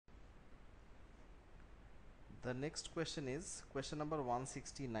The next question is question number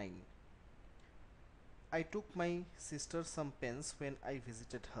 169. I took my sister some pens when I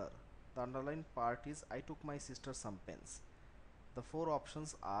visited her. The underlined part is I took my sister some pens. The four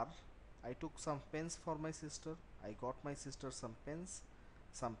options are I took some pens for my sister, I got my sister some pens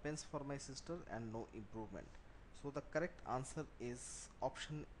for my sister, and no improvement. So the correct answer is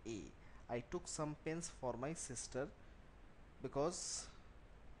option A. I took some pens for my sister, because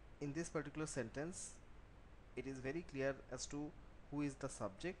in this particular sentence it is very clear as to who is the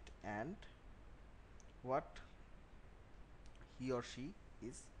subject and what he or she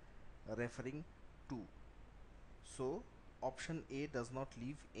is referring to. So option A does not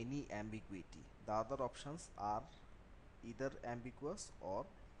leave any ambiguity. The other options are either ambiguous or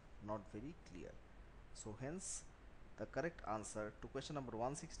not very clear. So hence the correct answer to question number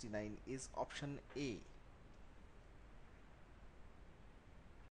 169 is option A.